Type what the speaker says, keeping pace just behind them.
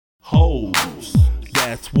hoes,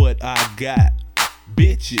 that's what I got.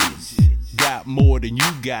 Bitches, got more than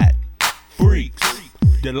you got. Freaks,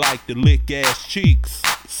 that like to lick ass cheeks.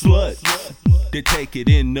 Sluts, that take it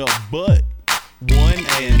in the butt. 1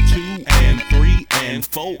 and 2 and 3 and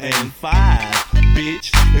 4 and 5. Bitch,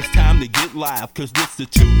 it's time to get live, cause this the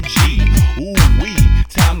 2G. Ooh wee,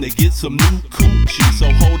 time to get some new coochie.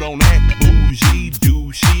 So hold on that bougie,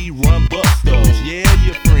 douchey, run bustos. Yeah,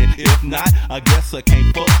 your friend, if not, I guess I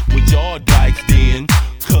can't fuck with y'all dykes then.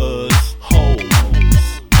 Cause hoes,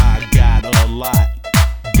 I got a lot.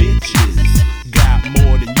 Bitches, got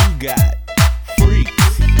more than you got.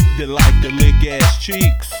 Freaks, that like to lick ass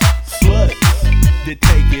cheeks. Sluts, that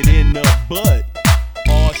take it in the butt.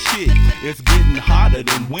 Aw shit, it's getting hotter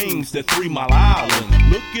than wings to 3 Mile Island.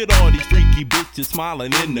 Look at all these freaky bitches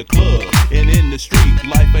smiling in the club and in the street.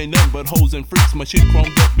 Life ain't nothing but hoes and freaks. My shit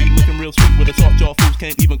chromed up, be looking real sweet. With a salt, y'all fools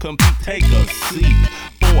can't even compete. Take a seat,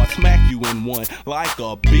 boy, I smack you in one like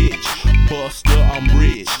a bitch. Buster, I'm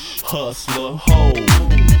rich. Hustler,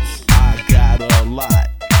 hoes, I got a lot.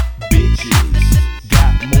 Bitches,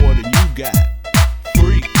 got more than you got.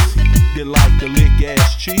 Freaks, that like to lick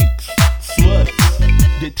ass cheeks. Sluts,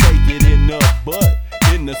 that take it in the butt.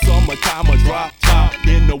 In the summertime a drop top,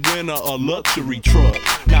 in the winter a luxury truck.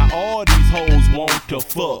 Now all these hoes want to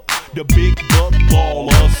fuck the big buck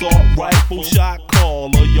baller, assault rifle shot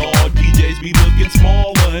caller. Y'all DJs be looking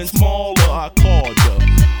smaller and smaller. I called her,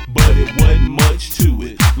 but it wasn't much to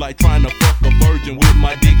it. Like trying to fuck a virgin with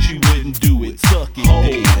my dick, she wouldn't do it. Suck it,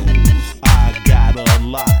 hoes, I got a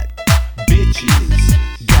lot.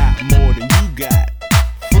 Bitches, got more than you got.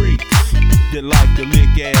 Freaks, that like to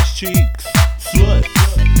lick ass cheeks. Sluts,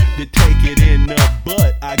 that take it in the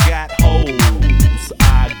butt. I got hoes,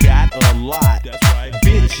 I got a lot. That's right.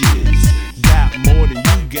 Bitches, got more than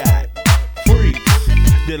you got. Freaks,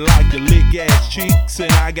 that like to lick ass cheeks.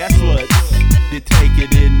 And I got sluts, that take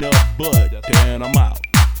it in the butt. And I'm out.